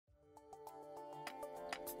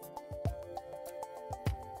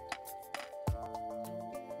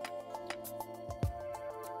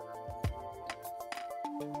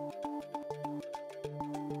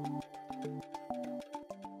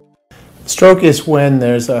Stroke is when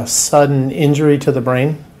there's a sudden injury to the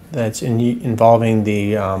brain that's involving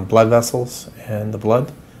the blood vessels and the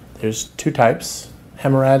blood. There's two types,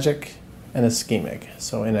 hemorrhagic and ischemic.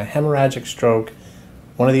 So in a hemorrhagic stroke,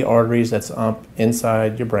 one of the arteries that's up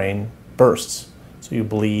inside your brain bursts. So you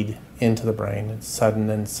bleed into the brain. It's sudden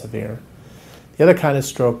and severe. The other kind of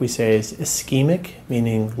stroke we say is ischemic,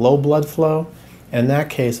 meaning low blood flow. And in that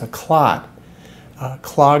case, a clot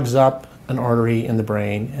clogs up an artery in the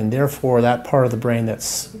brain, and therefore that part of the brain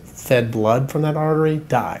that's fed blood from that artery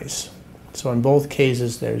dies. So in both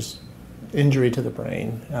cases, there's injury to the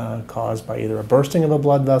brain caused by either a bursting of a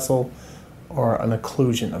blood vessel or an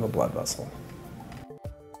occlusion of a blood vessel.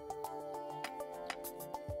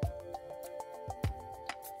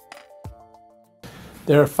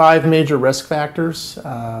 There are 5 major risk factors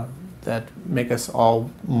that make us all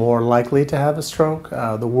more likely to have a stroke.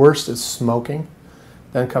 The worst is smoking.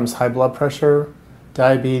 Then comes high blood pressure,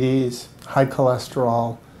 diabetes, high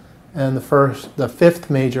cholesterol, and the fifth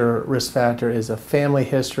major risk factor is a family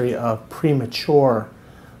history of premature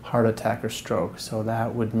heart attack or stroke. So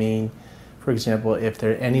that would mean, for example, if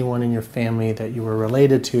there anyone in your family that you were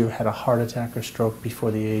related to had a heart attack or stroke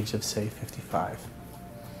before the age of, say, 55.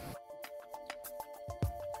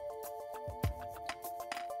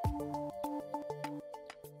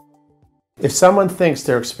 If someone thinks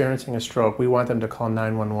they're experiencing a stroke, we want them to call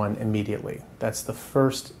 911 immediately. That's the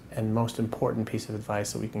first and most important piece of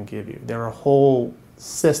advice that we can give you. There are whole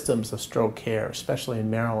systems of stroke care, especially in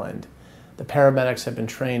Maryland. The paramedics have been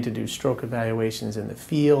trained to do stroke evaluations in the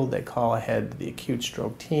field. They call ahead the acute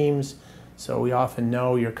stroke teams, so we often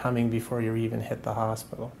know you're coming before you even hit the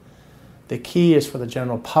hospital. The key is for the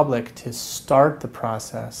general public to start the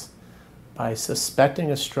process by suspecting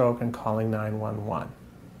a stroke and calling 911.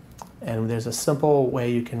 And there's a simple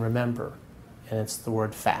way you can remember, and it's the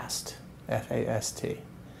word FAST, F-A-S-T.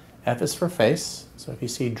 F is for face, so if you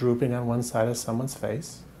see drooping on one side of someone's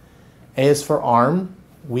face. A is for arm,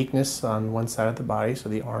 weakness on one side of the body, so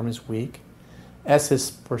the arm is weak. S is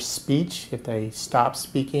for speech, if they stop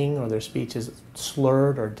speaking or their speech is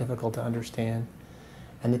slurred or difficult to understand.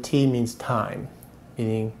 And the T means time,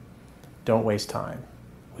 meaning don't waste time.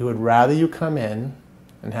 We would rather you come in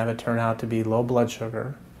and have it turn out to be low blood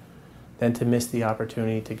sugar than to miss the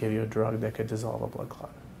opportunity to give you a drug that could dissolve a blood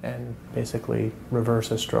clot and basically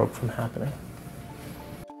reverse a stroke from happening.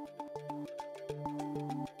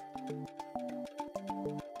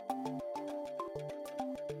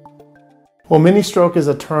 Well, mini stroke is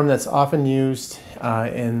a term that's often used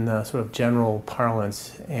in sort of general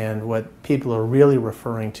parlance, and what people are really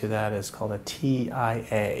referring to that is called a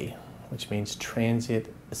TIA, which means transient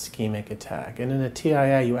ischemic attack. And in a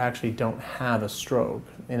TIA, you actually don't have a stroke.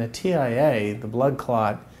 In a TIA, the blood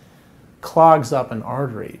clot clogs up an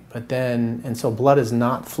artery, and so blood is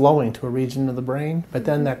not flowing to a region of the brain, but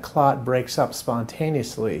then that clot breaks up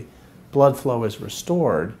spontaneously, blood flow is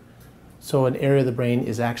restored, so an area of the brain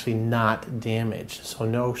is actually not damaged, so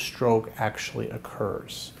no stroke actually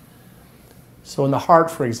occurs. So in the heart,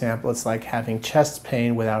 for example, it's like having chest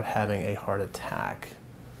pain without having a heart attack.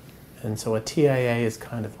 And so a TIA is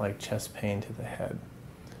kind of like chest pain to the head.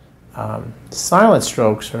 Silent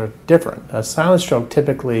strokes are different. A silent stroke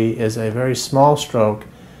typically is a very small stroke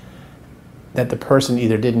that the person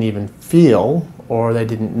either didn't even feel, or they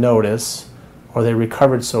didn't notice, or they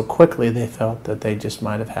recovered so quickly they felt that they just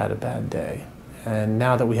might have had a bad day. And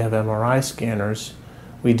now that we have MRI scanners,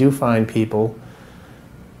 we do find people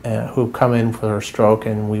who come in for a stroke,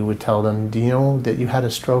 and we would tell them, do you know that you had a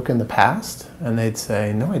stroke in the past? And they'd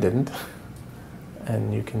say, no, I didn't.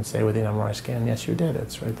 And you can say with an MRI scan, yes, you did.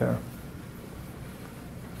 It's right there.